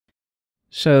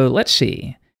So let's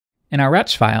see. In our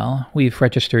routes file, we've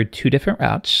registered 2 different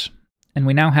routes, and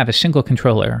we now have a single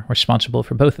controller responsible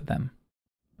for both of them.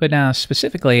 But now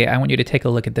specifically, I want you to take a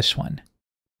look at this one.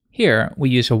 Here, we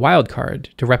use a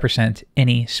wildcard to represent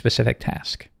any specific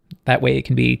task. That way it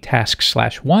can be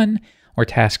task/1 or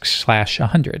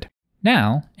task/100.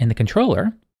 Now, in the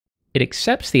controller, it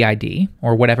accepts the ID,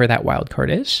 or whatever that wildcard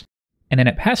is, and then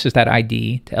it passes that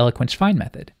ID to Eloquent's find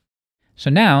method. So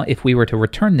now, if we were to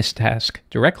return this task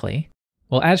directly,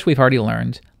 well, as we've already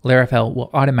learned, Laravel will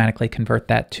automatically convert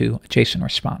that to a JSON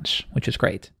response, which is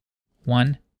great.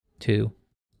 1, 2,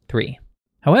 3.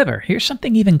 However, here's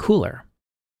something even cooler.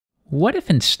 What if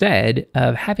instead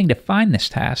of having to find this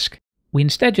task, we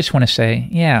instead just want to say,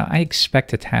 yeah, I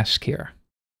expect a task here?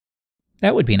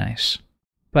 That would be nice.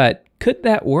 But could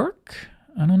that work?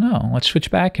 I don't know. Let's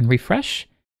switch back and refresh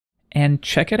and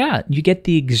check it out. You get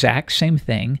the exact same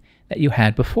thing that you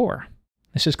had before.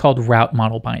 This is called route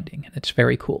model binding, and it's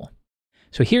very cool.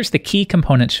 So here's the key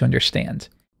components to understand.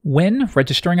 When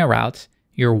registering a route,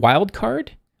 your wildcard,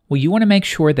 well, you want to make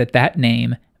sure that that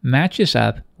name matches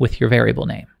up with your variable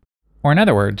name. Or in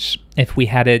other words, if we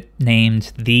had it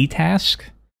named the task,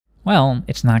 well,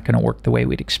 it's not going to work the way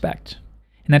we'd expect.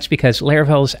 And that's because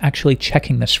Laravel is actually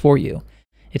checking this for you.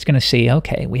 It's going to see,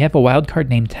 okay, we have a wildcard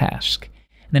named task.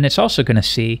 And then it's also going to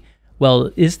see,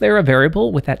 well, is there a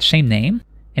variable with that same name?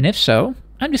 And if so,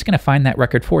 I'm just going to find that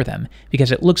record for them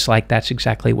because it looks like that's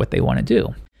exactly what they want to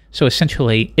do. So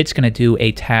essentially, it's going to do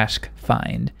a task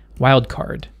find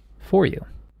wildcard for you.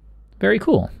 Very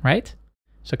cool, right?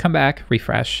 So come back,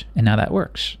 refresh, and now that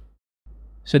works.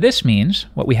 So this means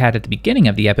what we had at the beginning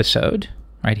of the episode,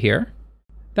 right here,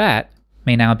 that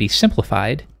may now be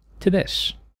simplified to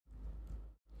this.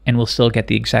 And we'll still get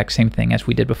the exact same thing as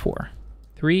we did before.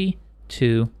 3,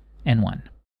 2, and 1.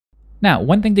 Now,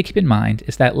 one thing to keep in mind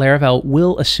is that Laravel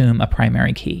will assume a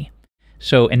primary key.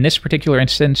 So in this particular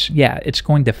instance, yeah, it's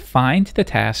going to find the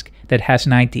task that has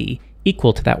an ID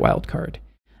equal to that wildcard.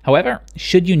 However,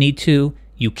 should you need to,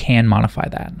 you can modify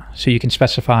that. So you can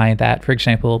specify that, for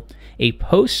example, a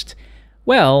post,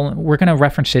 well, we're going to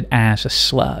reference it as a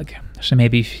slug. So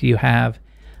maybe if you have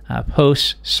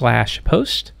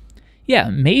post/post, yeah,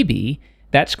 maybe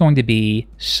that's going to be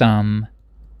some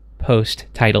post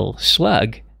title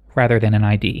slug rather than an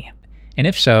ID. And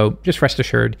if so, just rest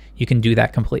assured you can do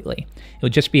that completely. It'll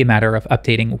just be a matter of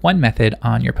updating one method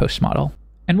on your post model.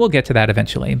 And we'll get to that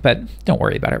eventually, but don't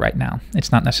worry about it right now.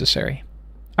 It's not necessary.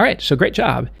 All right, so great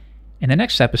job. In the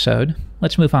next episode,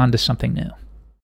 let's move on to something new.